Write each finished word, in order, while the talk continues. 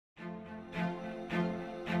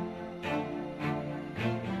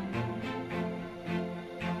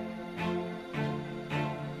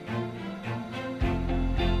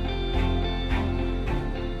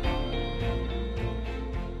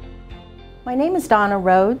My name is Donna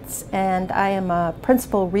Rhodes, and I am a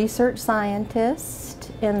principal research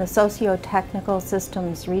scientist in the Sociotechnical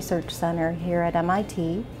Systems Research Center here at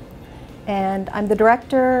MIT. And I'm the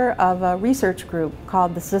director of a research group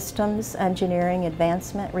called the Systems Engineering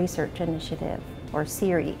Advancement Research Initiative, or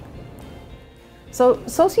SERI. So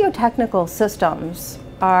sociotechnical systems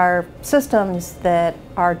are systems that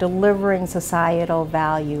are delivering societal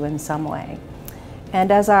value in some way.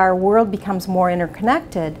 And as our world becomes more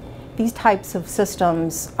interconnected, these types of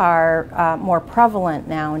systems are more prevalent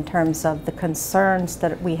now in terms of the concerns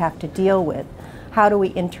that we have to deal with. How do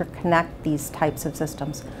we interconnect these types of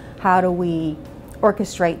systems? How do we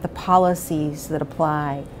orchestrate the policies that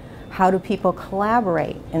apply? How do people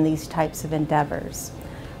collaborate in these types of endeavors?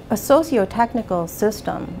 A sociotechnical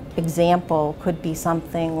system example could be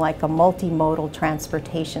something like a multimodal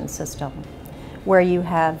transportation system, where you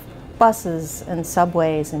have buses and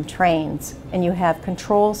subways and trains, and you have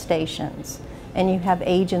control stations, and you have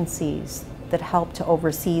agencies that help to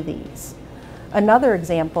oversee these. Another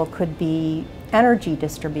example could be energy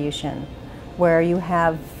distribution, where you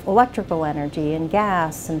have electrical energy and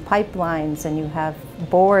gas and pipelines, and you have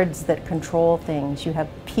boards that control things. You have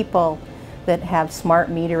people that have smart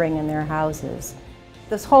metering in their houses.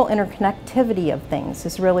 This whole interconnectivity of things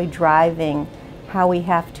is really driving how we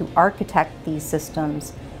have to architect these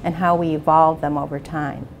systems and how we evolve them over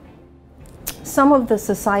time. Some of the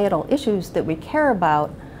societal issues that we care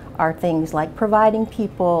about are things like providing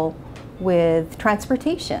people with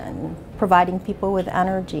transportation, providing people with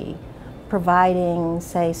energy, providing,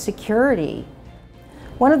 say, security.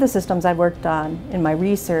 One of the systems I worked on in my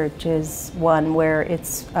research is one where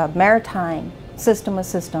it's a maritime system of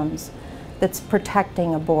systems that's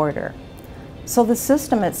protecting a border. So the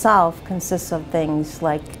system itself consists of things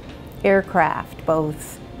like aircraft,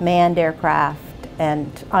 both manned aircraft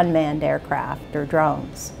and unmanned aircraft or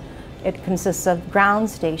drones. It consists of ground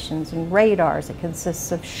stations and radars. It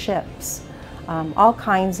consists of ships, all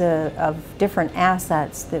kinds of different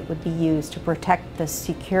assets that would be used to protect the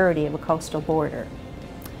security of a coastal border.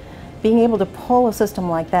 Being able to pull a system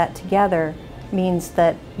like that together means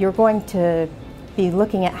that you're going to be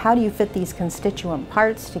looking at how do you fit these constituent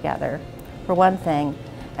parts together, for one thing.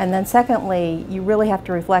 And then secondly, you really have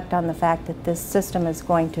to reflect on the fact that this system is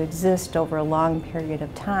going to exist over a long period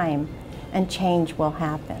of time, and change will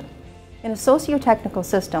happen. In a socio-technical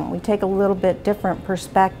system, we take a little bit different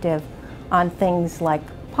perspective on things like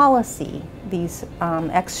policy, these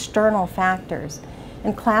external factors.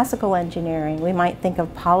 In classical engineering, we might think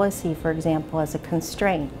of policy, for example, as a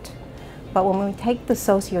constraint. But when we take the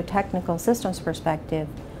socio-technical systems perspective,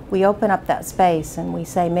 we open up that space and we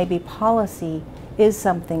say maybe policy is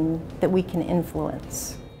something that we can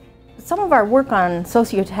influence. Some of our work on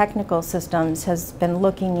socio-technical systems has been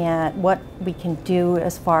looking at what we can do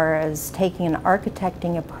as far as taking an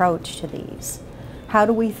architecting approach to these. How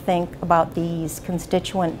do we think about these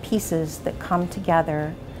constituent pieces that come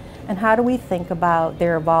together, and how do we think about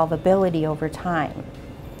their evolvability over time?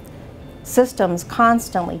 Systems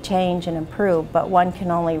constantly change and improve, but one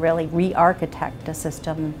can only really re-architect a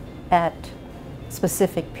system at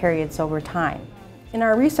specific periods over time. In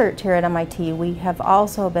our research here at MIT, we have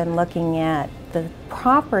also been looking at the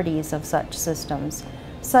properties of such systems,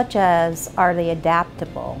 such as, are they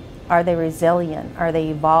adaptable? Are they resilient? Are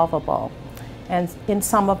they evolvable? And in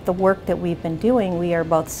some of the work that we've been doing, we are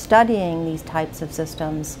both studying these types of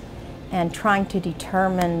systems and trying to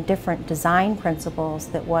determine different design principles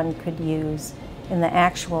that one could use in the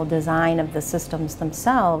actual design of the systems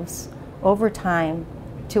themselves over time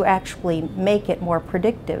to actually make it more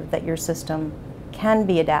predictive that your system can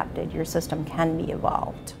be adapted, your system can be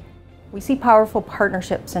evolved. We see powerful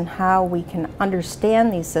partnerships in how we can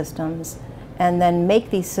understand these systems and then make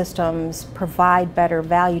these systems provide better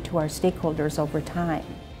value to our stakeholders over time.